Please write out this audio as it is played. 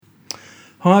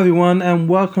Hi everyone, and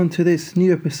welcome to this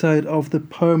new episode of the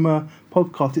Poema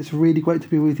podcast. It's really great to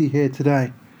be with you here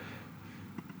today.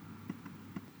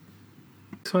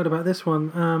 Excited about this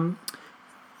one.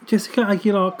 Jessica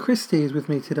Aguilar-Christy is with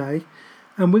me today,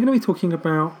 and we're going to be talking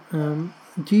about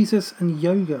Jesus and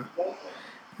yoga.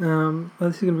 This is going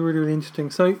to be really, really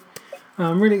interesting. So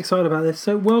I'm really excited about this.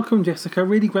 So welcome, Jessica.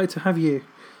 Really great to have you.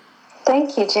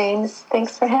 Thank you, James.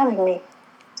 Thanks for having me.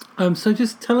 So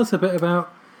just tell us a bit about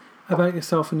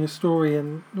yourself and your story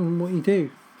and what you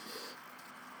do.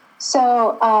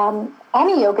 So I'm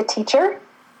a yoga teacher.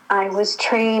 I was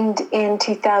trained in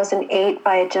 2008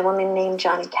 by a gentleman named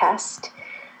Johnny Kest,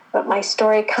 but my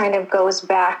story kind of goes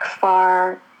back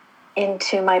far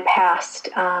into my past.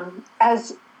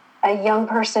 As a young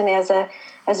person, as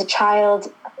a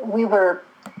child, we were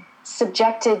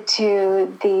subjected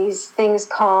to these things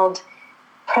called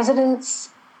President's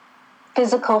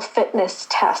Physical Fitness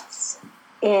Tests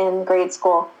in grade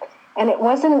school. And it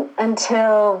wasn't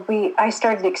until I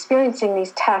started experiencing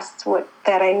these tests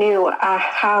that I knew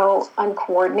how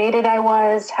uncoordinated I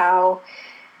was, how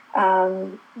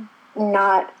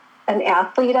not an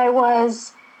athlete I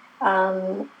was.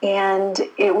 And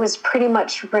it was pretty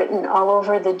much written all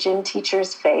over the gym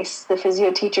teacher's face, the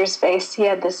physio teacher's face. He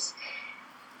had this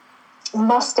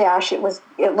mustache. It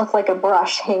looked like a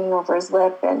brush hanging over his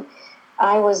lip. And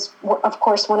I was, of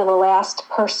course, one of the last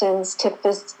persons to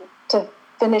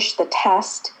finish the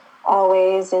test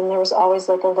always, and there was always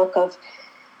like a look of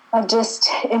just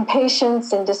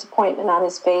impatience and disappointment on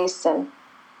his face. And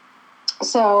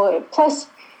so, plus,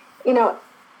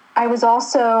 I was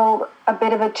also a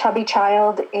bit of a chubby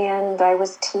child, and I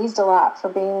was teased a lot for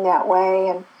being that way.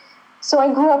 And so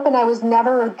I grew up and I was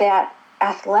never that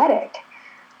athletic.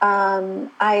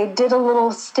 I did a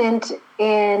little stint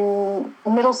in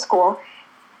middle school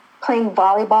playing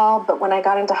volleyball, but when I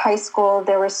got into high school,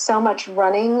 there was so much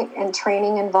running and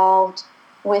training involved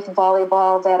with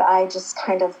volleyball that I just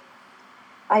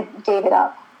I gave it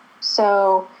up.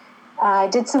 So I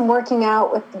did some working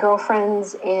out with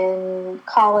girlfriends in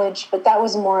college, but that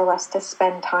was more or less to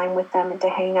spend time with them and to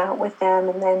hang out with them.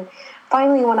 And then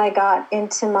finally, when I got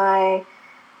into my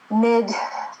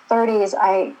mid-30s,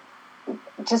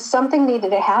 something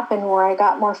needed to happen where I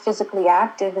got more physically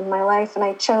active in my life, and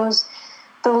I chose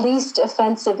the least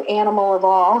offensive animal of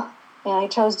all, and I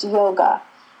chose yoga.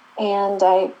 And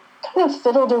I kind of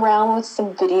fiddled around with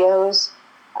some videos,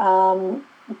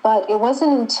 but it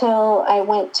wasn't until I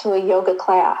went to a yoga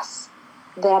class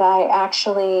that I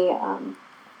actually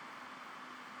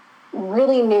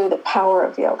really knew the power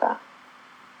of yoga.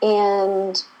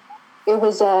 And it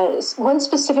was one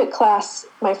specific class,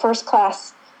 my first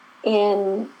class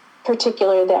in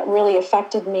particular, that really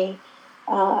affected me.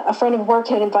 A friend of work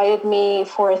had invited me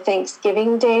for a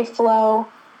Thanksgiving Day flow.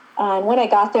 And when I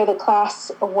got there, the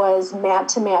class was mat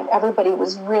to mat. Everybody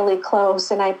was really close.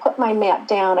 And I put my mat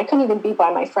down. I couldn't even be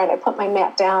by my friend. I put my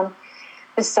mat down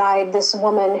beside this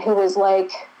woman who was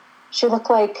she looked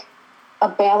like a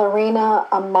ballerina,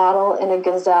 a model, and a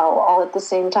gazelle all at the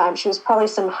same time. She was probably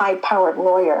some high-powered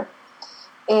lawyer.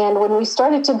 And when we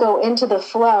started to go into the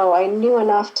flow, I knew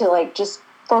enough to just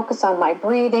focus on my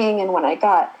breathing. And when I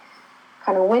got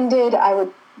kind of winded, I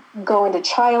would go into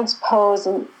child's pose,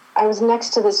 and I was next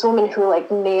to this woman who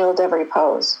nailed every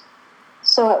pose.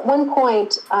 So at one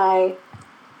point, I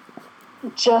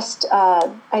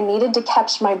needed to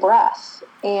catch my breath,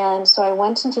 and so I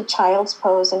went into child's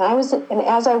pose. And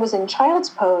as I was in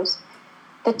child's pose,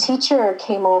 the teacher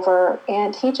came over,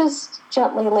 and he just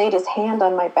gently laid his hand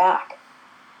on my back,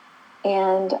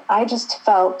 and I just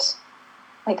felt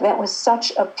like that was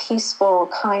such a peaceful,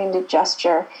 kind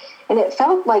gesture. And it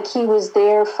felt like he was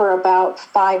there for about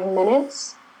 5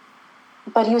 minutes,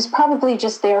 but he was probably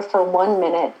just there for 1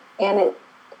 minute. And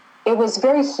it was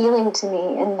very healing to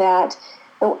me in that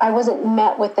I wasn't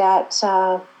met with that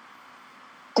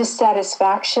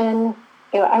dissatisfaction.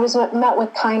 I was met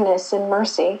with kindness and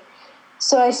mercy.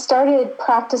 So I started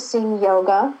practicing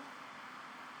yoga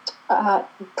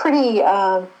pretty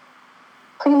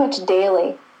much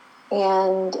daily.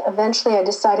 And eventually I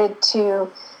decided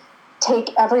to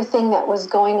take everything that was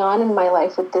going on in my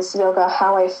life with this yoga,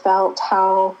 how I felt,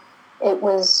 how it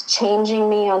was changing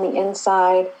me on the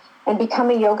inside, and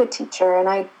become a yoga teacher. And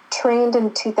I trained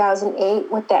in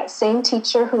 2008 with that same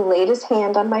teacher who laid his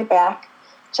hand on my back,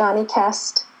 Johnny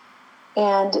Kest.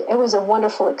 And it was a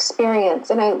wonderful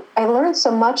experience. And I learned so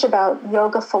much about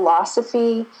yoga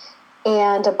philosophy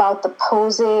and about the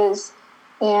poses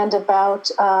and about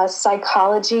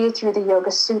psychology through the Yoga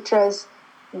Sutras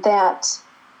that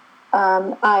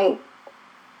when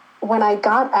I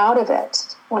got out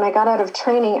of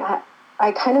training,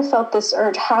 I kind of felt this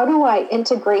urge. How do I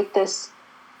integrate this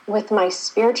with my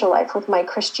spiritual life, with my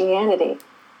Christianity?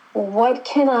 What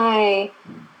can I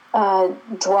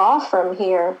draw from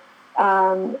here?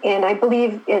 And I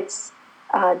believe it's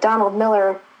Donald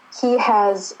Miller. He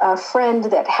has a friend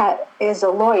that is a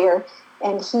lawyer,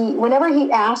 and whenever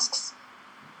he asks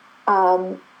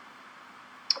a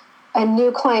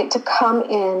new client to come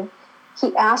in,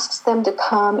 he asks them to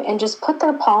come and just put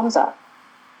their palms up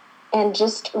and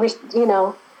just,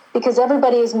 because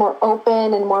everybody is more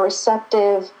open and more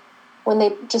receptive when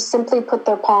they just simply put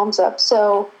their palms up.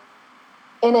 So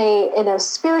in a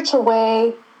spiritual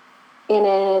way, in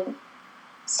a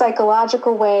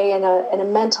psychological way, in a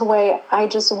mental way, I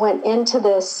just went into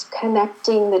this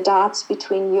connecting the dots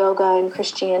between yoga and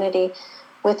Christianity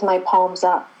with my palms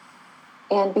up,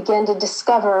 and began to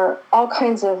discover all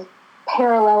kinds of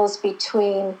parallels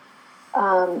between,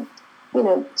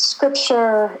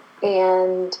 scripture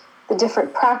and the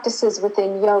different practices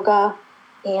within yoga.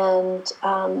 And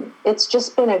it's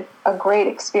just been a great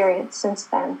experience since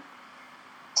then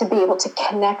to be able to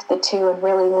connect the two and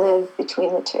really live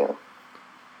between the two.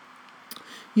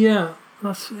 Yeah,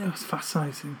 that's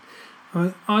fascinating.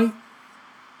 I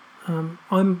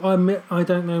admit I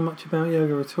don't know much about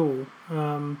yoga at all.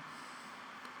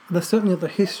 There's certainly the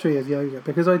history of yoga,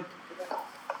 because I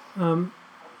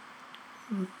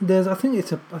think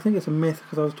it's a myth,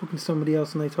 because I was talking to somebody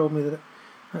else and they told me that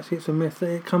actually it's a myth,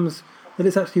 that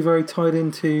it's actually very tied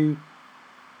into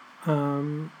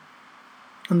another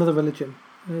religion.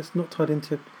 It's not tied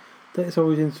into that. Its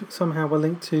origins somehow were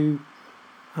linked to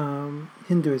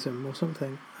Hinduism or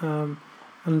something.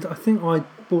 And I think I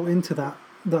bought into that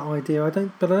idea. I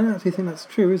don't actually think that's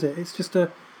true, is it? It's just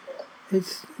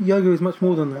yoga is much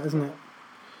more than that, isn't it?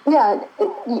 Yeah,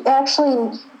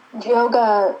 actually,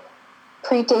 yoga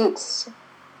predates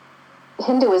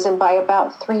Hinduism by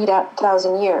about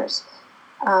 3,000 years.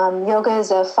 Yoga is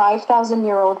a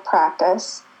 5,000-year-old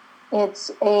practice.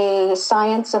 It's a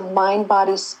science of mind,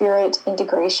 body, spirit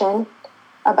integration.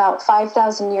 About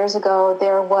 5,000 years ago,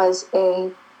 there was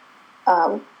a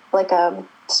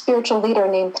spiritual leader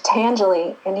named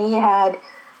Patanjali, and he had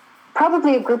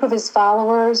probably a group of his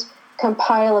followers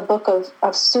compile a book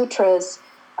of sutras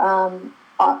on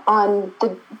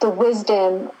the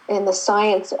wisdom and the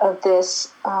science of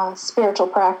this spiritual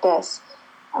practice.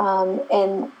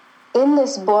 And in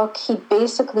this book, he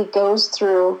basically goes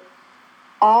through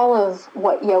all of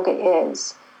what yoga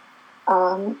is.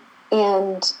 And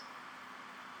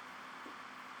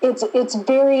it's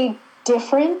very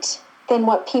different than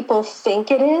what people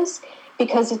think it is,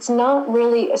 because it's not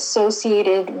really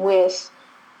associated with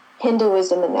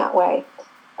Hinduism in that way.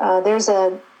 There's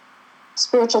a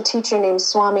spiritual teacher named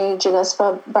Swami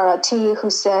Janesva Bharati who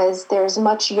says there's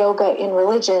much yoga in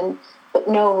religion, but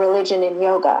no religion in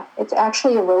yoga. It's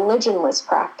actually a religionless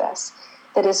practice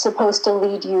that is supposed to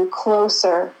lead you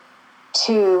closer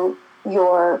to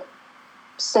your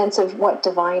sense of what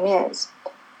divine is.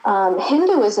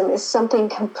 Hinduism is something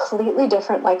completely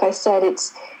different. Like I said,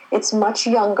 it's much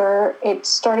younger. It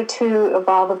started to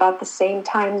evolve about the same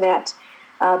time that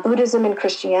Buddhism and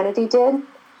Christianity did.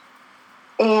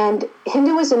 And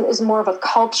Hinduism is more of a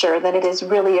culture than it is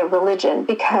really a religion,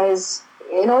 because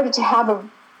in order to have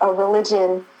a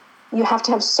religion, you have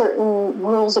to have certain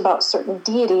rules about certain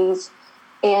deities.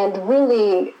 And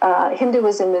really,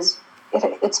 Hinduism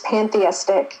it's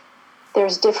pantheistic.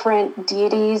 There's different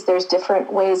deities. There's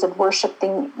different ways of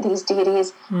worshiping these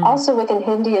deities. Also within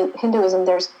Hinduism,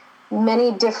 there's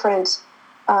many different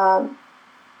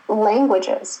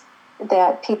languages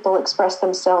that people express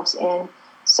themselves in.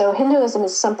 So Hinduism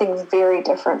is something very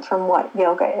different from what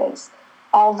yoga is.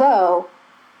 Although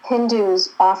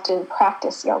Hindus often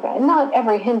practice yoga, and not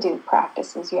every Hindu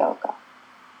practices yoga.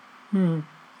 As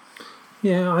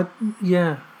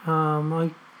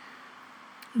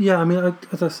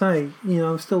I say,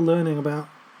 I'm still learning about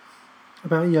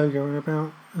yoga and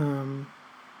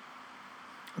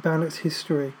about its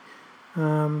history.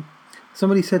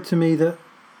 Somebody said to me that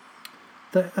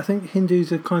I think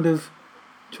Hindus are kind of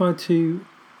tried to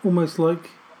almost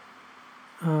like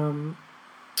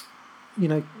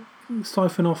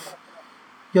siphon off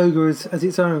yoga as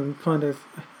its own kind of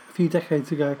a few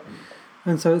decades ago,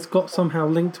 and so it's got somehow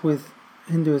linked with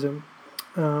Hinduism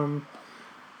in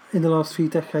the last few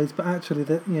decades. But actually,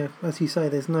 that as you say,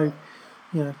 there's no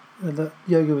that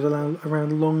yoga was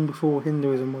around long before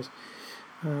Hinduism was.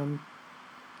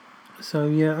 So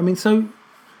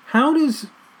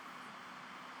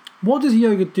what does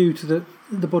yoga do to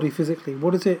the body physically?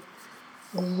 What is it?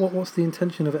 What's the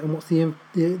intention of it, and what's the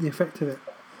effect of it?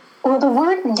 Well, the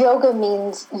word yoga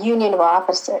means union of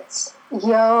opposites.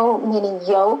 Yo meaning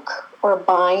yoke, or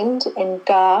bind, and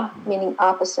ga, meaning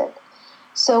opposite.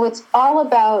 So it's all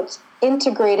about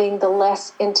integrating the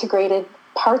less integrated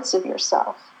parts of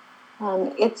yourself.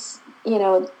 It's,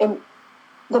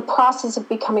 the process of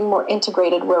becoming more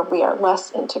integrated where we are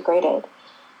less integrated.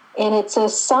 And it's a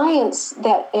science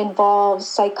that involves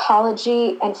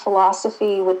psychology and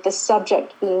philosophy, with the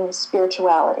subject being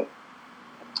spirituality.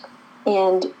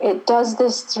 And it does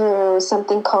this through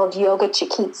something called yoga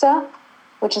chikitsa,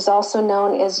 which is also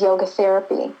known as yoga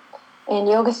therapy. And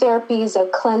yoga therapy is a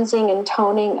cleansing and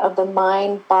toning of the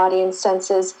mind, body, and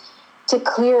senses to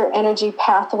clear energy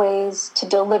pathways to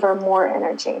deliver more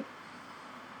energy.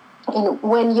 And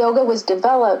when yoga was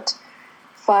developed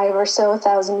 5,000 or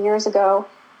so years ago,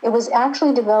 it was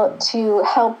actually developed to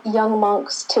help young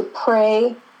monks to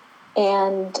pray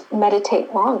and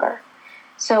meditate longer.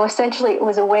 So essentially it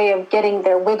was a way of getting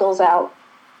their wiggles out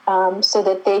so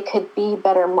that they could be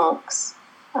better monks.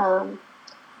 And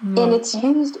it's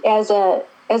used as a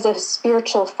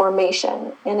spiritual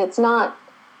formation, and it's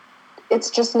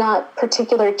just not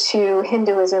particular to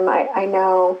Hinduism. I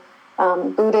know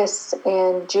Buddhists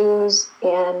and Jews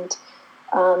and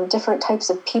different types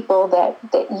of people that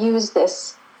use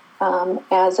this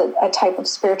as a type of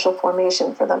spiritual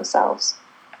formation for themselves.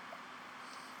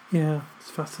 Yeah, it's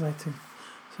fascinating.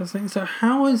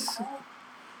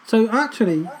 So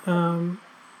actually,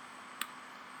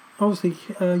 obviously,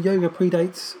 yoga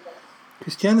predates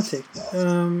Christianity.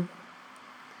 I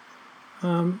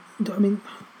mean,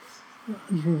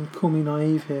 you can call me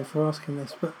naive here for asking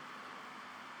this, but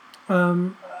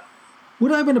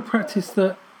would it have been a practice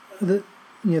that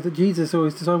Jesus or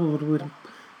his disciples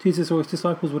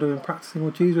would have been practicing, or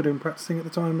Jews would have been practicing at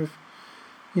the time of,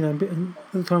 at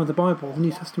the time of the Bible, the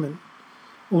New Testament,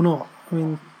 or not? I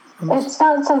mean, it's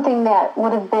not something that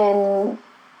would have been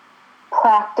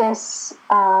practiced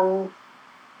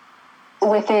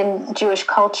within Jewish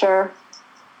culture.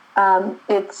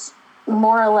 It's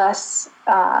more or less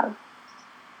an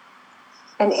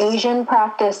Asian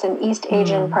practice, an East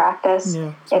Asian practice.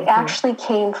 Yeah, it actually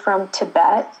came from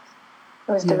Tibet.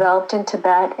 It was developed in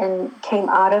Tibet and came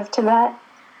out of Tibet.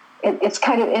 It's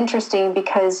kind of interesting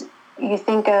because you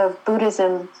think of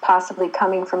Buddhism possibly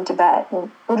coming from Tibet, and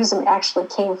Buddhism actually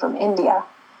came from India.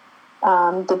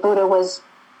 The Buddha was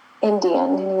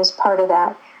Indian, and he was part of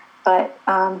that. But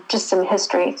just some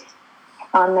history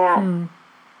on that.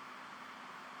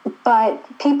 But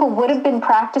people would have been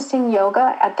practicing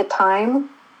yoga at the time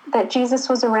that Jesus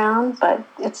was around, but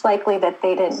it's likely that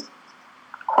they didn't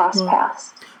cross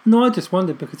paths. No, I just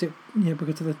wondered because of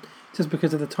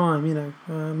the time.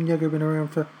 Yoga had been around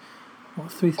for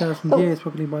 3,000 years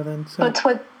probably by then. So.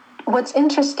 But what's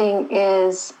interesting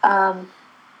is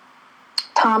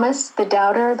Thomas, the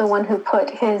doubter, the one who put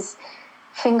his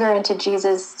finger into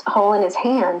Jesus' hole in his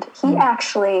hand, he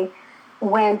actually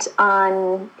went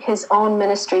on his own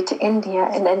ministry to India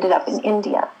and ended up in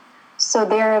India. So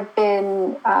there have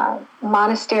been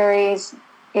monasteries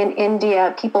in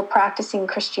India, people practicing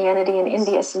Christianity in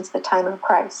India since the time of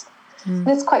Christ. And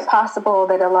it's quite possible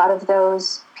that a lot of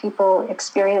those people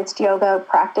experienced yoga,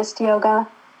 practiced yoga.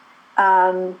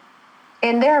 And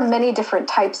there are many different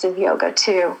types of yoga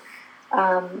too.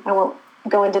 I won't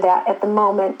go into that at the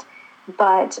moment,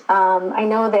 but I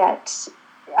know that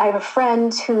I have a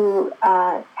friend who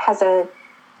has a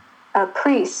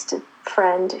priest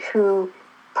friend who's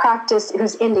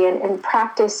Indian and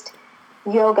practiced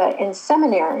yoga in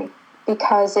seminary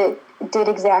because it did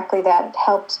exactly that. It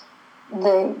helped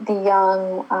the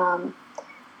young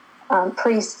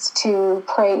priests to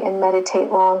pray and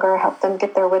meditate longer, helped them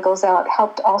get their wiggles out,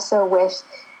 helped also with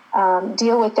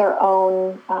deal with their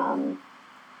own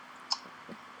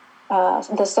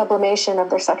the sublimation of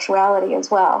their sexuality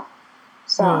as well.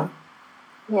 So,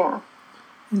 yeah.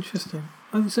 Interesting.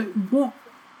 So,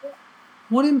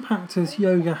 what impact has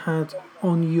yoga had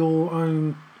on your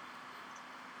own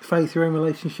faith, your own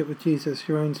relationship with Jesus,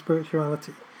 your own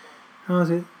spirituality? How has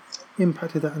it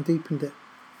impacted that and deepened it?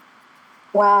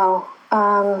 Wow.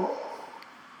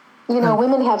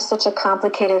 Women have such a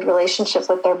complicated relationship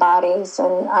with their bodies,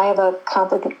 and I have a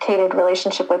complicated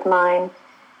relationship with mine.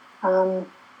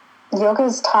 Yoga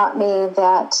has taught me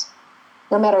that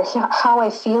no matter how I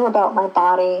feel about my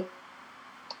body,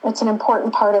 it's an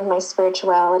important part of my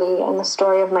spirituality and the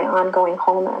story of my ongoing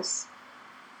wholeness.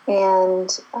 And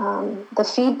the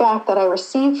feedback that I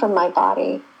receive from my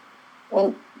body,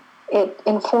 and it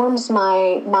informs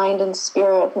my mind and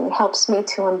spirit and helps me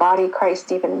to embody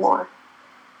Christ even more.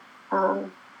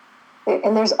 And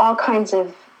there's all kinds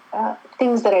of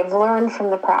things that I've learned from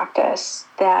the practice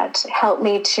that help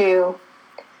me to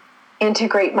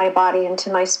integrate my body into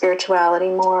my spirituality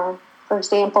more. For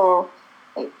example,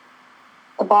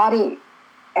 the body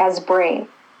as brain.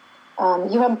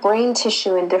 You have brain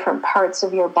tissue in different parts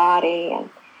of your body, and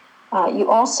you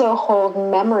also hold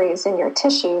memories in your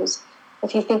tissues.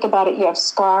 If you think about it, you have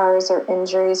scars or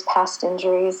injuries, past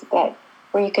injuries, that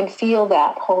where you can feel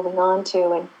that holding on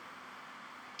to. And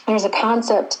there's a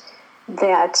concept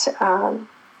that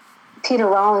Peter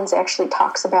Rollins actually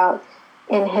talks about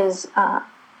in his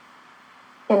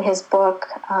book,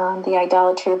 The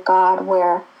Idolatry of God,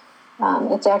 where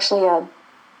it's actually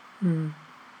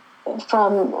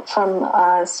from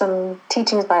some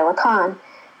teachings by Lacan,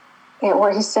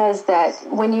 where he says that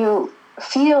when you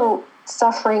feel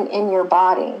suffering in your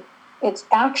body, it's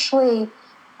actually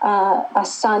a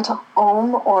saint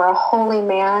homme, or a holy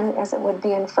man, as it would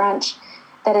be in French,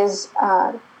 that is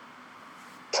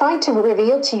trying to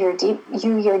reveal to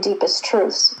your deepest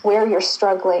truths, where you're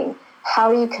struggling,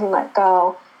 how you can let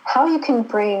go, how you can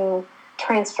bring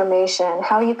transformation,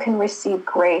 how you can receive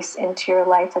grace into your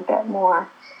life a bit more.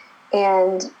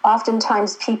 And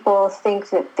oftentimes people think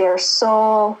that their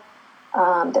soul,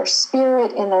 their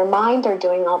spirit, and their mind are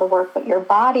doing all the work, but your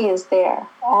body is there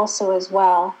also as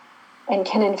well, and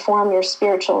can inform your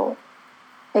spiritual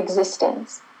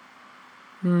existence.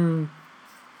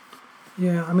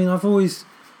 Yeah, I mean, I've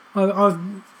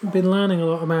been learning a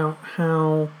lot about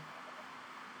how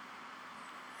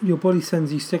your body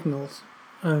sends you signals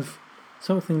of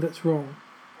something that's wrong.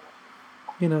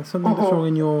 Something that's wrong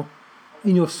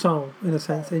in your soul, in a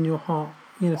sense, in your heart.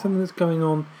 Something that's going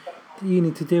on that you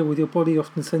need to deal with. Your body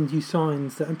often sends you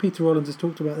signs that, and Peter Rollins has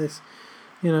talked about this.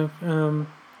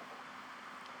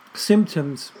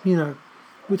 Symptoms.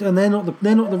 Which, and they're not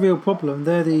the real problem.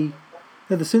 They're the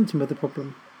symptom of the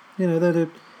problem. They're the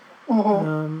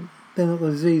they're not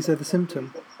the disease. They're the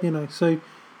symptom. So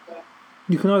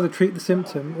you can either treat the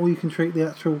symptom or you can treat the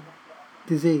actual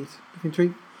disease. You can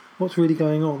treat what's really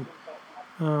going on.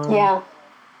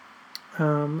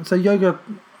 So yoga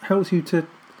helps you to,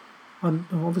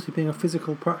 obviously being a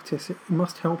physical practice, it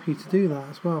must help you to do that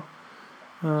as well.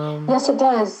 Yes, it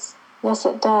does.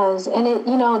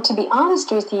 And to be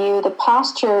honest with you, the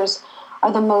postures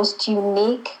are the most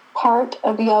unique part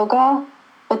of yoga,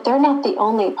 but they're not the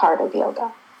only part of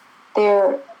yoga.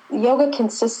 Yoga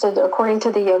consisted, according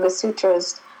to the Yoga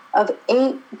Sutras, of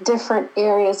 8 different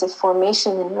areas of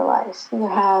formation in your life. You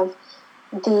have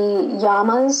the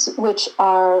yamas, which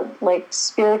are like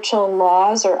spiritual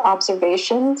laws or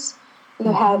observations.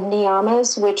 You have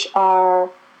niyamas, which are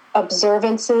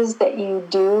observances that you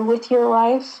do with your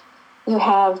life. You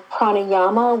have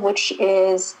pranayama, which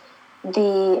is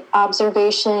the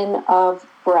observation of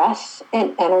breath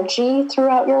and energy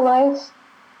throughout your life.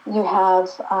 You have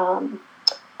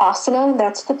asana,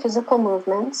 that's the physical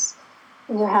movements.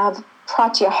 You have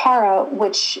pratyahara,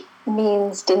 which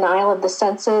means denial of the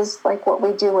senses, like what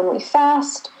we do when we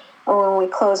fast or when we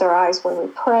close our eyes when we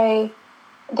pray.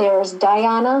 There's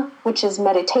dhyana, which is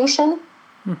meditation.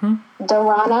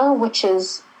 Dharana, which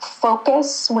is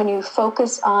focus, when you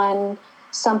focus on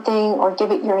something or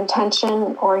give it your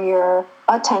intention or your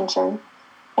attention.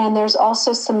 And there's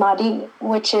also samadhi,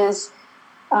 which is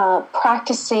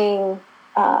practicing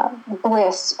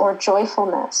bliss or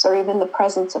joyfulness, or even the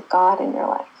presence of God in your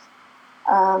life.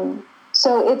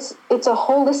 So it's a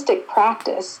holistic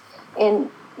practice. And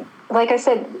like I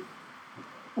said,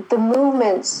 the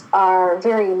movements are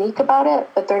very unique about it,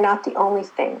 but they're not the only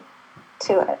thing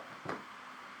to it.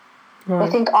 Right. I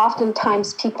think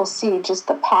oftentimes people see just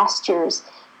the postures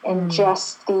and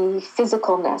just the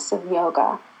physicalness of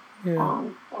yoga. Yeah.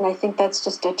 And I think that's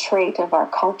just a trait of our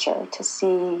culture, to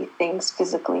see things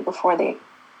physically before they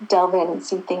delve in and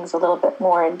see things a little bit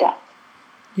more in depth.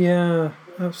 Yeah,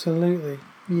 absolutely.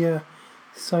 Yeah,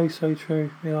 so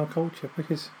true in our culture,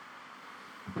 because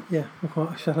we're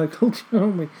quite a shallow culture,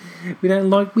 aren't we? We don't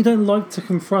like to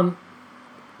confront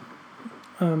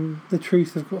the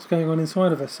truth of what's going on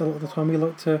inside of us. A lot of the time we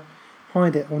like to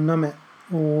hide it or numb it,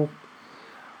 or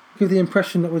give the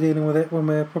impression that we're dealing with it when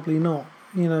we're probably not.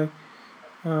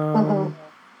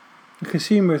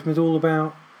 Consumerism is all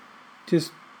about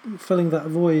just filling that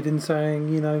void and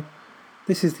saying,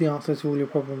 this is the answer to all your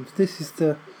problems. This is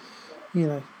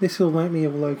this will make me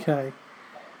all okay.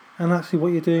 And actually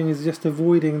what you're doing is just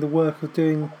avoiding the work of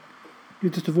doing,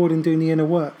 you're just avoiding doing the inner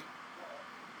work.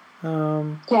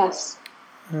 Yes.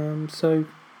 So,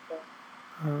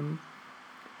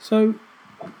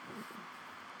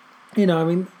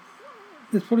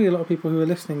 there's probably a lot of people who are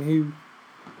listening who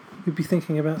would be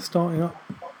thinking about starting up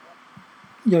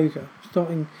yoga,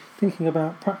 thinking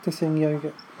about practicing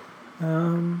yoga,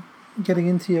 getting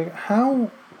into yoga. How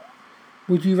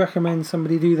would you recommend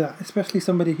somebody do that, especially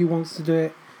somebody who wants to do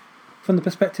it from the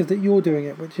perspective that you're doing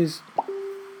it, which is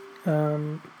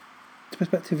the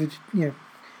perspective of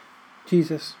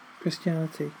Jesus,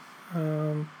 Christianity.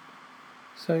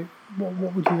 So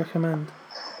what would you recommend?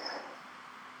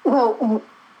 Well,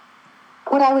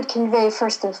 what I would convey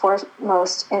first and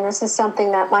foremost, and this is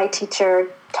something that my teacher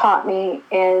taught me,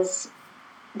 is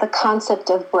the concept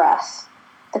of breath,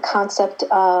 the concept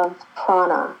of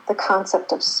prana, the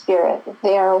concept of spirit.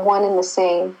 They are one and the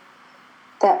same.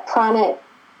 That prana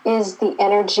is the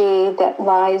energy that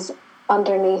lies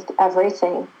underneath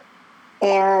everything.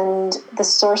 And the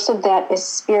source of that is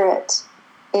spirit.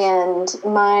 And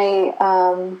my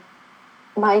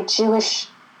Jewish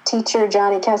teacher,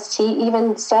 Johnny Kest, he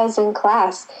even says in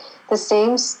class, the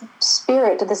same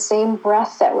spirit, the same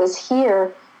breath that was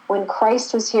here when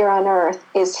Christ was here on earth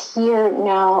is here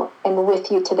now and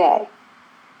with you today.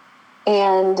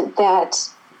 And that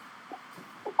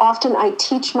often I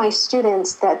teach my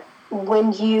students that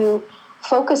when you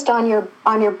focused on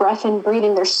your breath and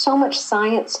breathing, there's so much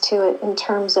science to it in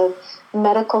terms of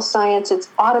medical science. It's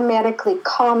automatically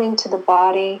calming to the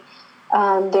body.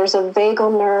 There's a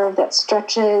vagal nerve that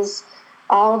stretches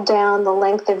all down the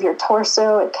length of your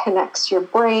torso. It connects your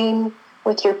brain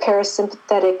with your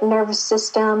parasympathetic nervous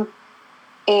system.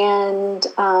 And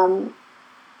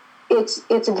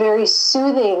it's very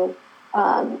soothing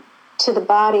to the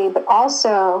body, but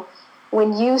also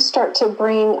when you start to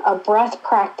bring a breath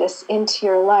practice into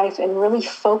your life and really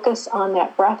focus on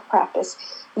that breath practice,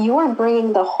 you are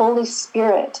bringing the Holy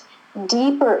Spirit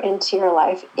deeper into your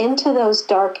life, into those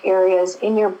dark areas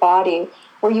in your body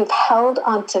where you've held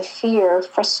onto fear,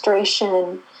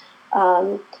 frustration,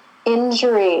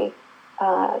 injury,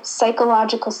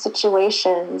 psychological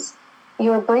situations.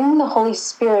 You are bringing the Holy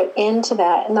Spirit into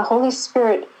that, and the Holy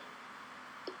Spirit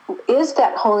is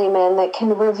that holy man that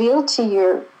can reveal to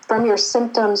you from your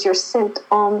symptoms,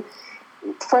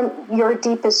 from your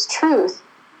deepest truth,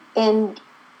 and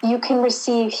you can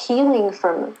receive healing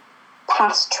from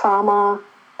past trauma,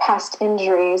 past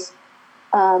injuries.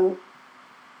 The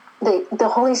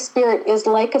Holy Spirit is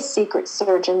like a secret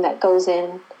surgeon that goes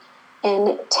in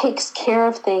and takes care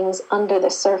of things under the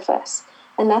surface.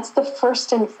 And that's the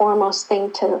first and foremost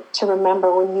thing to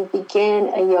remember when you begin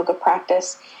a yoga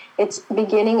practice. It's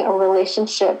beginning a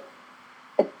relationship,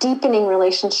 a deepening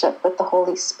relationship with the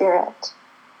Holy Spirit.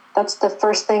 That's the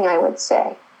first thing I would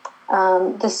say.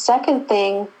 The second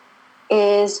thing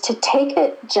is to take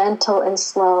it gentle and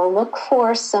slow. Look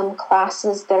for some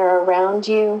classes that are around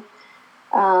you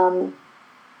to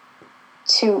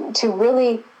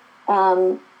really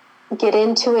get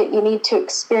into it. You need to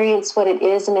experience what it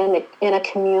is in a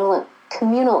communal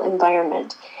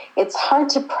environment. It's hard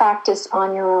to practice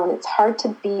on your own. It's hard to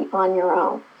be on your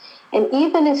own. And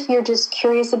even if you're just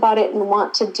curious about it and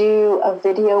want to do a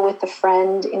video with a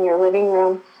friend in your living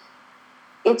room,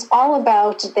 it's all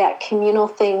about that communal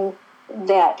thing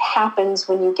that happens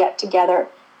when you get together.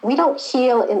 We don't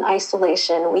heal in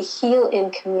isolation. We heal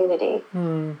in community.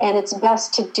 And it's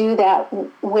best to do that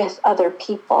with other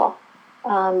people.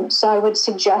 So I would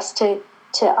suggest to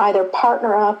either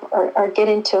partner up or get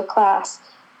into a class.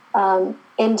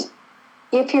 And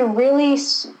if you're really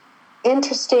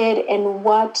interested in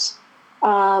what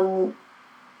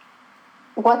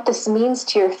this means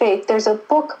to your faith, there's a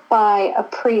book by a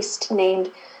priest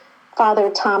named Father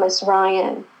Thomas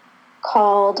Ryan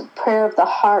called Prayer of the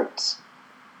Heart.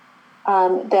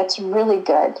 That's really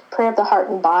good. Prayer of the Heart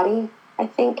and Body, I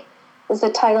think, is the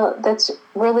title. That's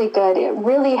really good. It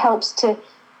really helps to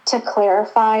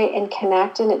clarify and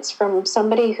connect, and it's from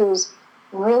somebody who's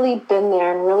really been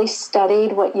there and really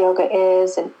studied what yoga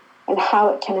is and how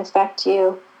it can affect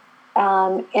you.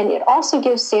 And it also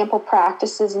gives sample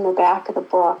practices in the back of the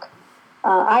book.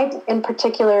 I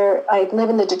live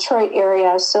in the Detroit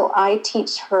area, so I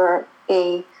teach for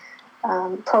a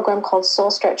program called Soul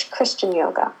Stretch Christian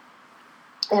Yoga.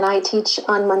 And I teach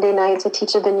on Monday nights. I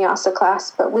teach a vinyasa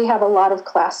class, but we have a lot of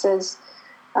classes.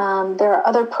 There are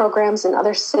other programs in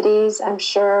other cities, I'm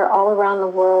sure, all around the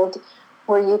world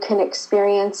where you can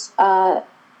experience.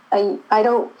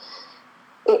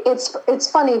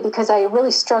 It's funny because I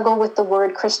really struggle with the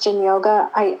word Christian yoga.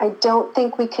 I don't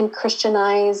think we can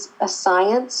Christianize a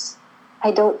science.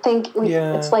 I don't think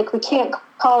it's like we can't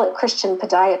call it Christian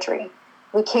podiatry.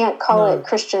 We can't call it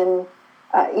Christian,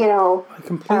 I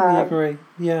completely agree.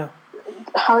 Yeah.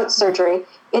 Heart surgery.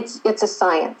 It's a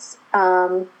science.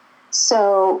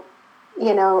 So,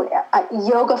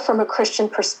 yoga from a Christian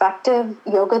perspective,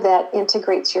 yoga that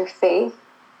integrates your faith,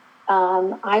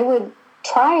 I would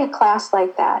try a class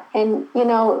like that and,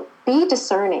 be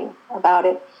discerning about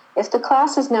it. If the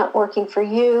class is not working for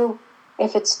you,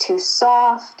 if it's too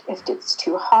soft, if it's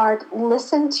too hard,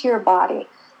 listen to your body.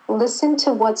 listen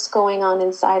to what's going on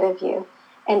inside of you,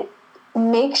 and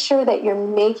make sure that you're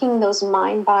making those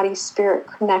mind, body, spirit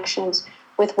connections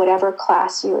with whatever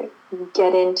class you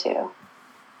get into.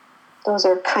 Those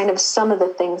are kind of some of the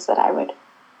things that I would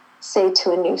say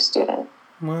to a new student.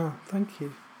 Wow, thank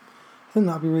you. I think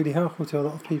that'd be really helpful to a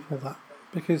lot of people, that,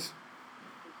 because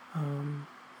I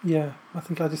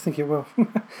just think it will.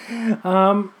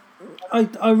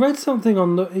 I read something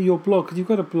on your blog, because you've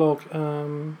got a blog.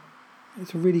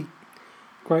 It's a really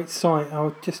great site.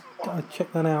 I'll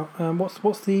check that out.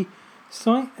 What's the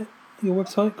site, your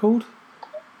website called?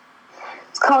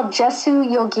 It's called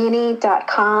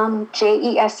JesuYogini.com,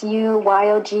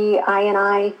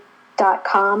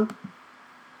 JesuYogini.com.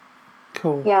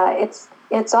 Cool. Yeah,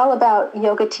 it's all about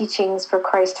yoga teachings for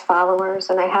Christ followers,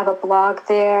 and I have a blog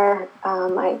there.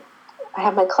 I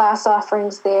have my class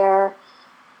offerings there.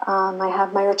 I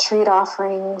have my retreat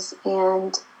offerings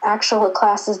and actual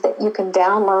classes that you can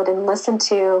download and listen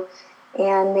to,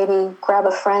 and maybe grab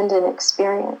a friend and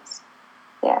experience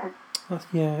there.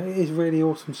 It is a really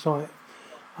awesome site.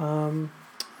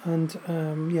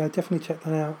 Definitely check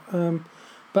that out.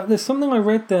 But there's something I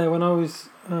read there when I was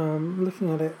looking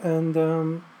at it, and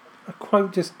a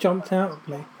quote just jumped out at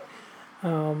me.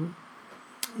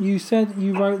 You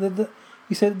wrote that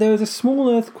you said there is a small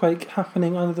earthquake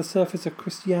happening under the surface of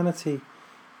Christianity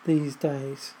these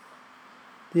days.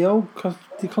 The old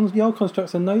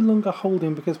constructs are no longer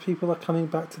holding because people are coming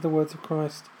back to the words of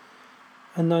Christ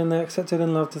and knowing they're accepted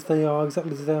and loved as they are,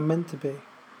 exactly as they are meant to be.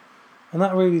 And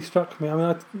that really struck me. I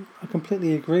mean, I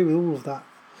completely agree with all of that.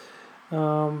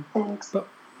 Thanks. But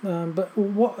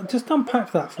what? Just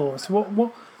unpack that for us.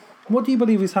 What do you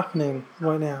believe is happening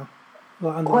right now?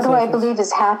 What do I believe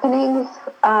is happening?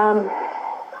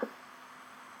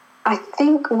 I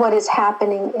think what is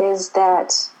happening is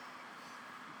that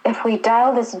if we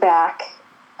dial this back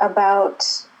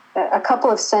about a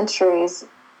couple of centuries,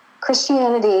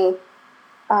 Christianity,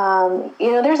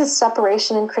 there's a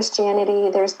separation in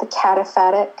Christianity. There's the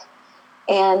cataphatic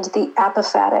and the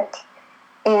apophatic.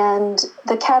 And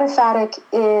the cataphatic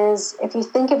is, if you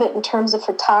think of it in terms of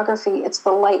photography, it's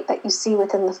the light that you see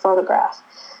within the photograph.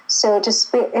 So to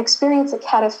experience the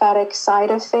cataphatic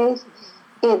side of faith,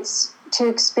 it's to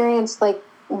experience with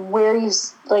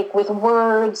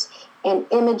words and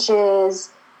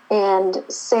images and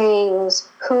sayings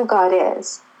who God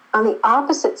is. On the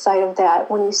opposite side of that,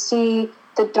 when you see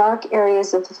the dark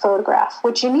areas of the photograph,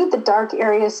 which you need the dark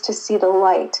areas to see the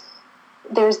light,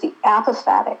 there's the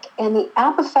apophatic. And the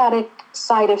apophatic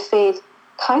side of faith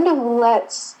kind of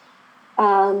lets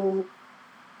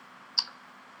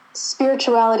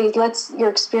spirituality, lets your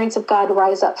experience of God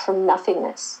rise up from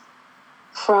nothingness,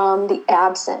 from the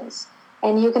absence.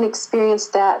 And you can experience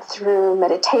that through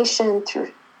meditation,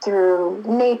 through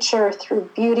nature, through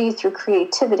beauty, through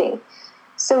creativity.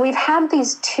 So we've had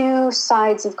these two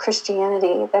sides of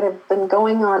Christianity that have been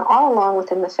going on all along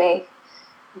within the faith.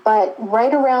 But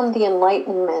right around the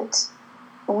Enlightenment,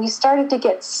 we started to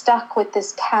get stuck with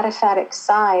this cataphatic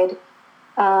side,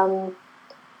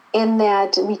 in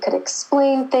that we could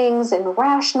explain things and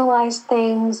rationalize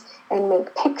things and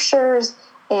make pictures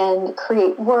and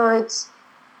create words.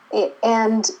 It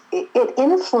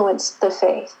influenced the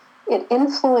faith. It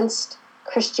influenced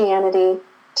Christianity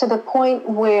to the point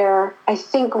where I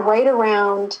think right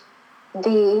around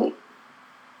the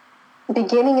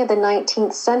beginning of the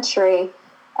 19th century,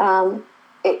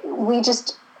 we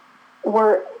just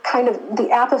were kind of, the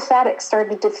apophatic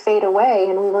started to fade away,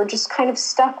 and we were just kind of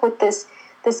stuck with this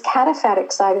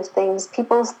cataphatic side of things.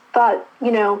 People thought,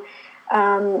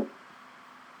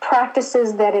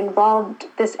 practices that involved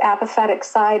this apophatic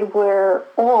side were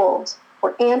old,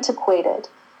 were antiquated,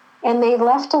 and they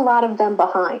left a lot of them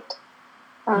behind.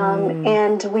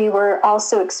 And we were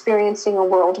also experiencing a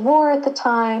world war at the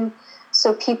time.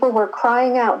 So people were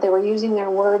crying out. They were using their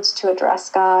words to address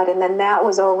God. And then that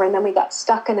was over. And then we got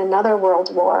stuck in another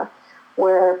world war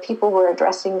where people were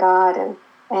addressing God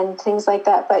and things like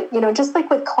that. But, just like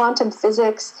with quantum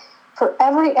physics, for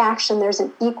every action, there's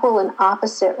an equal and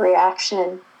opposite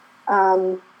reaction.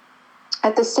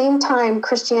 At the same time,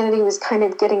 Christianity was kind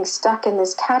of getting stuck in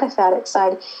this cataphatic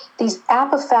side. These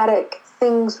apophatic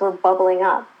things were bubbling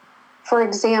up. For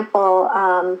example,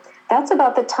 that's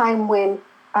about the time when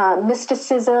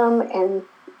mysticism and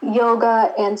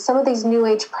yoga and some of these New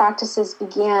Age practices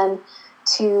began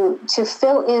to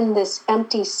fill in this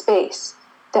empty space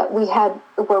that we had,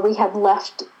 where we had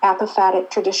left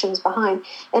apophatic traditions behind.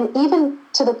 And even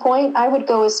to the point, I would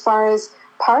go as far as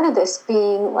part of this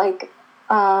being like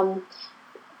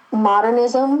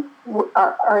modernism,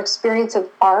 our experience of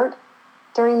art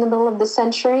during the middle of the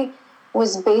century.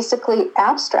 was basically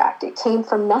abstract. It came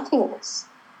from nothingness.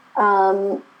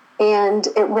 And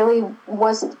it really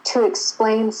wasn't to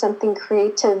explain something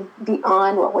creative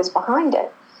beyond what was behind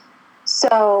it.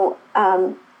 So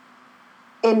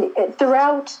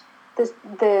throughout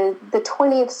the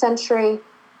 20th century,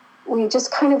 we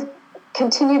just kind of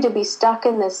continue to be stuck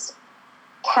in this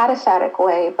cataphatic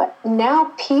way. But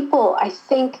now people, I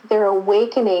think they're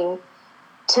awakening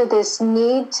to this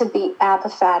need to be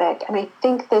apophatic. And I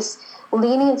think this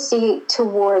leniency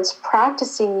towards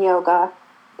practicing yoga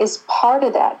is part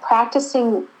of that.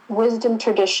 Practicing wisdom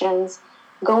traditions,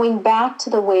 going back to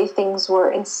the way things were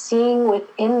and seeing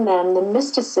within them the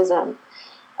mysticism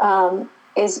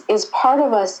is part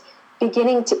of us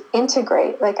beginning to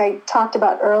integrate. Like I talked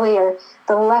about earlier,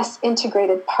 the less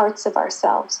integrated parts of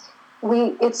ourselves.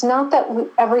 It's not that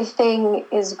everything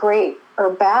is great or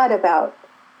bad about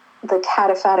the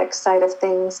cataphatic side of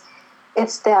things.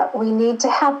 It's that we need to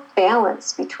have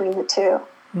balance between the two.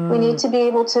 We need to be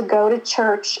able to go to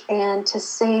church and to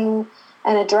sing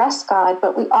and address God,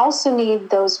 but we also need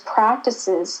those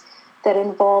practices that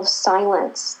involve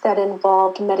silence, that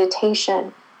involve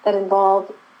meditation, that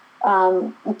involve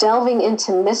delving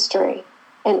into mystery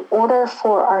in order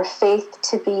for our faith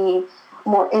to be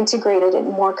more integrated and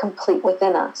more complete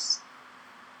within us.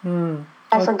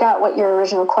 I forgot what your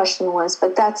original question was,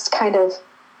 but that's kind of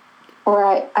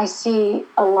where I see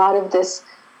a lot of this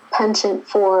penchant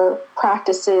for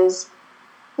practices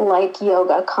like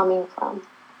yoga coming from.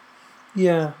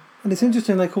 Yeah, and it's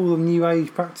interesting they call them New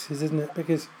Age practices, isn't it?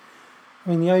 Because I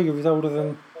mean, yoga is older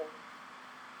than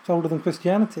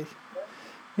Christianity.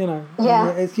 You know,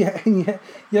 and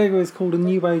yoga is called a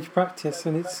New Age practice,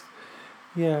 and it's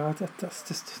that's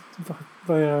just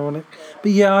very ironic.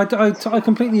 But yeah, I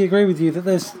completely agree with you that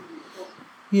there's,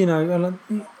 you know,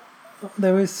 and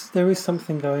there is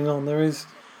something going on. There is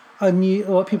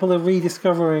people are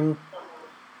rediscovering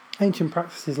ancient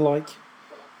practices like,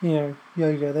 you know,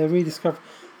 yoga. They're rediscovering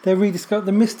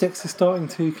the mystics are starting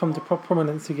to come to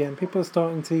prominence again. People are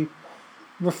starting to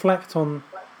reflect on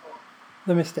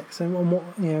the mystics and on what,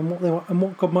 you know, and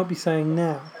what God might be saying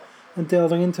now, and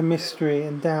delving into mystery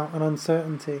and doubt and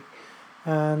uncertainty,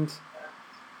 and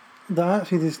that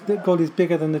actually that God is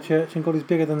bigger than the church, and God is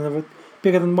bigger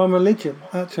than one religion,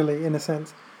 actually, in a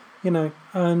sense, you know,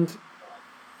 and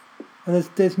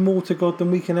there's more to God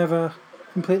than we can ever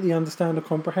completely understand or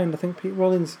comprehend. I think Pete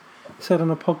Rollins said on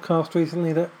a podcast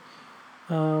recently that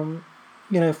you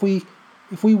know, if we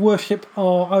worship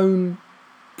our own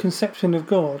conception of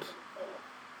God,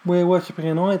 we're worshipping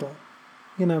an idol,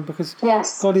 you know, because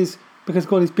God is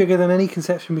bigger than any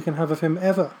conception we can have of Him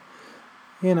ever,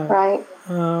 you know. Right.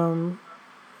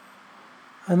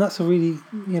 And that's a really,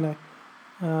 you know,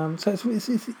 so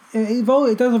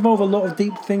it does involve a lot of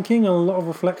deep thinking and a lot of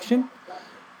reflection,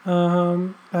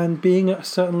 and being at a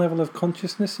certain level of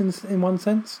consciousness in one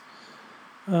sense.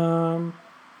 And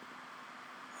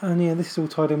yeah, this is all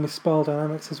tied in with spiral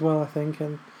dynamics as well, I think.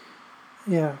 And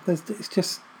yeah, it's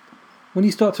just when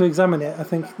you start to examine it, I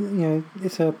think, you know,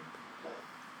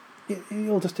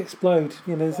 it'll just explode.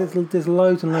 You know, there's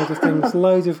loads and loads of things,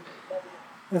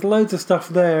 there's loads of stuff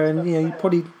there, and you know, you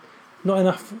probably not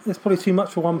enough. There's probably too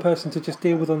much for one person to just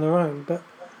deal with on their own. But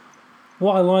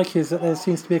what I like is that there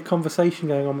seems to be a conversation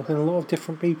going on between a lot of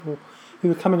different people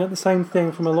who are coming at the same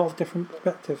thing from a lot of different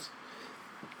perspectives.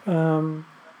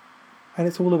 And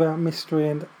it's all about mystery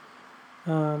and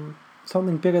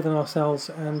something bigger than ourselves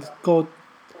and God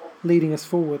leading us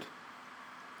forward.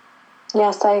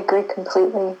 Yes, I agree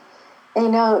completely. And,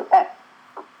 you know,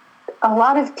 a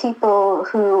lot of people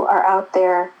who are out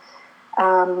there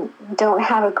don't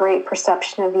have a great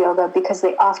perception of yoga because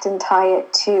they often tie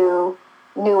it to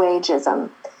New Ageism.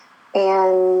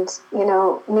 And, you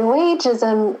know, New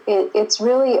Ageism, it's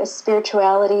really a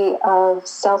spirituality of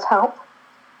self-help,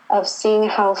 of seeing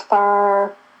how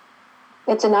far,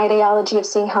 it's an ideology of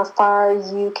seeing how far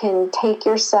you can take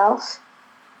yourself.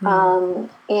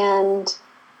 And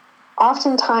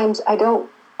oftentimes I don't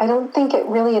think it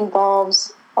really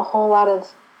involves a whole lot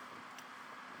of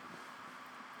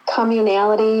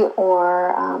communality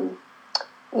or,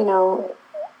 you know,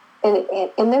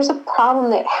 and there's a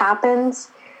problem that happens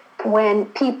when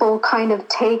people kind of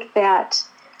take that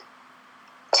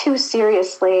too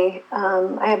seriously.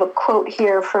 I have a quote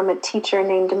here from a teacher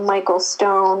named Michael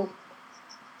Stone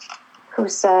who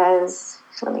says,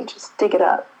 let me just dig it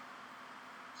up.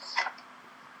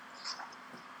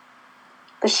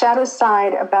 The shadow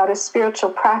side about a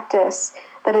spiritual practice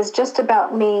that is just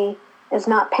about me is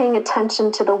not paying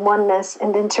attention to the oneness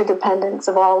and interdependence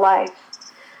of all life.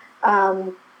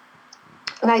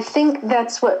 And I think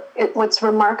that's what's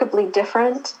remarkably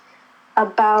different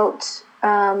about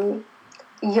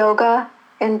yoga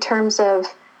in terms of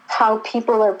how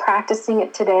people are practicing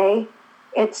it today.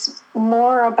 It's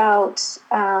more about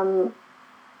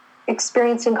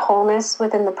experiencing wholeness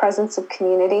within the presence of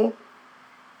community.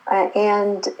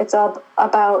 And it's all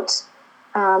about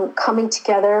coming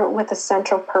together with a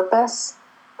central purpose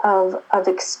of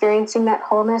experiencing that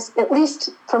wholeness, at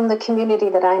least from the community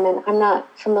that I'm in. I'm not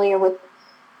familiar with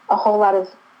a whole lot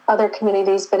of other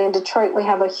communities, but in Detroit we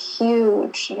have a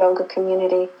huge yoga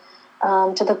community,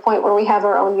 to the point where we have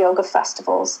our own yoga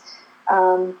festivals.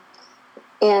 And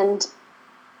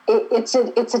it's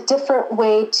a different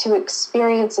way to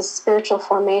experience a spiritual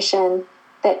formation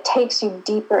that takes you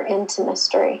deeper into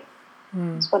mystery.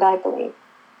 That's what I believe.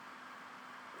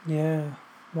 Yeah.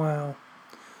 Wow.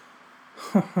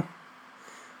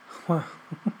 Wow.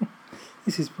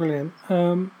 This is brilliant.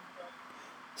 So,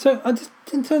 I just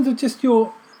in terms of just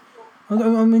your,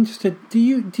 I'm interested. Are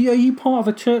you part of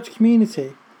a church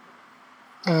community?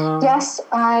 Yes,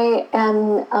 I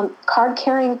am a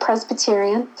card-carrying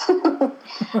Presbyterian.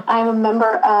 I'm a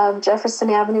member of Jefferson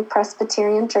Avenue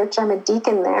Presbyterian Church. I'm a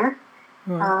deacon there.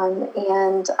 Right.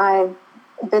 And I've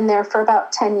been there for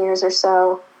about 10 years or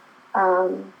so.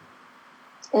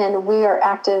 And we are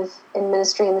active in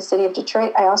ministry in the city of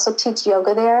Detroit. I also teach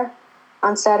yoga there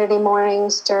on Saturday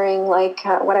mornings during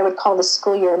what I would call the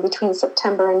school year, between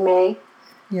September and May.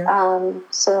 Yeah.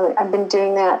 So I've been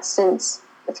doing that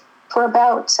for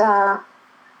about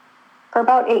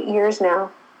 8 years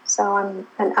now. So I'm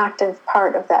an active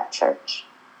part of that church.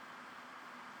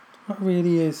 That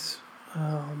really is.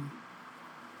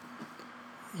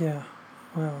 Yeah.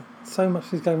 Wow. So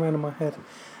much is going around in my head.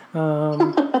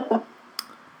 I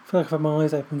feel like I've had my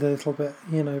eyes opened a little bit,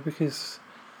 because,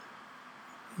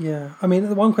 yeah. I mean,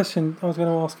 the one question I was going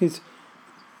to ask is,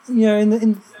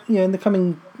 in the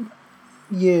coming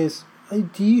years,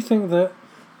 do you think that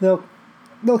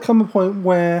there'll come a point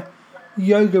where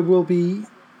yoga will be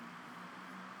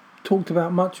talked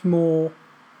about much more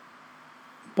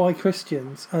by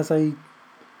Christians as a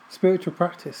spiritual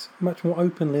practice, much more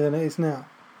openly than it is now?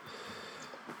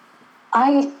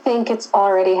 I think it's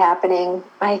already happening.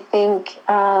 I think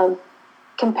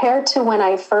compared to when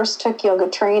I first took yoga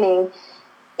training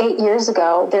 8 years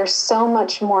ago, there's so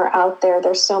much more out there.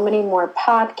 There's so many more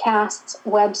podcasts,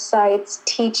 websites,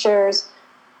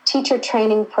 teacher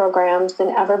training programs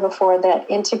than ever before that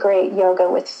integrate yoga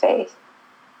with faith.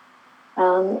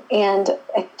 And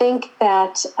I think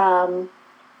that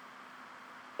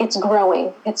it's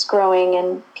growing,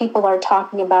 and people are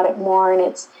talking about it more, and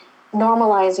it's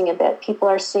normalizing a bit. People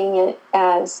are seeing it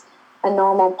as a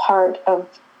normal part of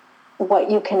what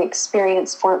you can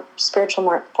experience for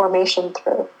spiritual formation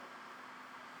through.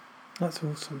 That's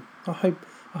awesome. I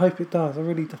hope it does. I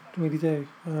really do.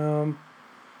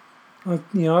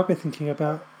 I've been thinking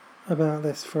about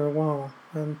this for a while,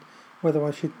 and whether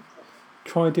I should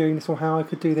try doing this, or how I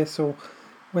could do this, or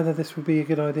whether this would be a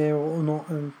good idea or not.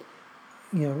 And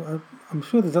I'm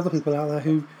sure there's other people out there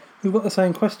who've got the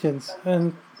same questions,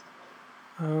 and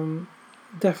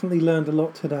definitely learned a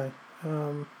lot today.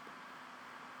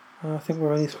 I think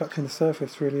we're only scratching the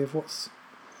surface, really, of what's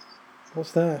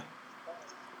there.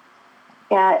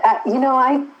 Yeah,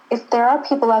 if there are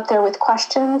people out there with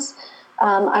questions,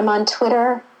 I'm on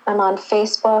Twitter, I'm on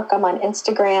Facebook, I'm on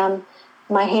Instagram.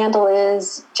 My handle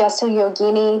is Jesu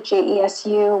Yogini,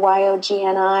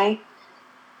 JESUYOGNI.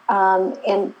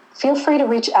 And feel free to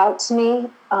reach out to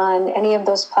me on any of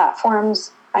those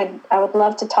platforms. I would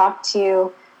love to talk to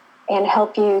you and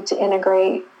help you to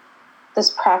integrate this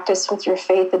practice with your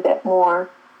faith a bit more.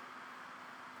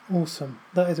 Awesome.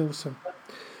 That is awesome.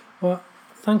 Well,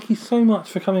 thank you so much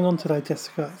for coming on today,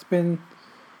 Jessica. It's been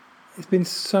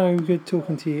so good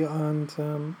talking to you,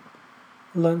 and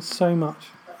learned so much.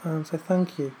 So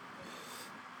thank you.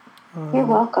 You're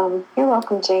welcome. You're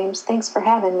welcome, James. Thanks for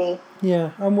having me.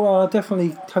 Yeah, and I'll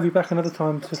definitely have you back another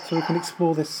time so we can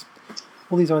explore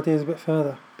all these ideas a bit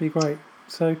further. Be great.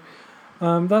 So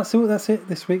that's it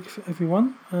this week,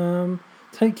 everyone.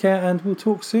 Take care, and we'll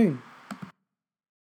talk soon.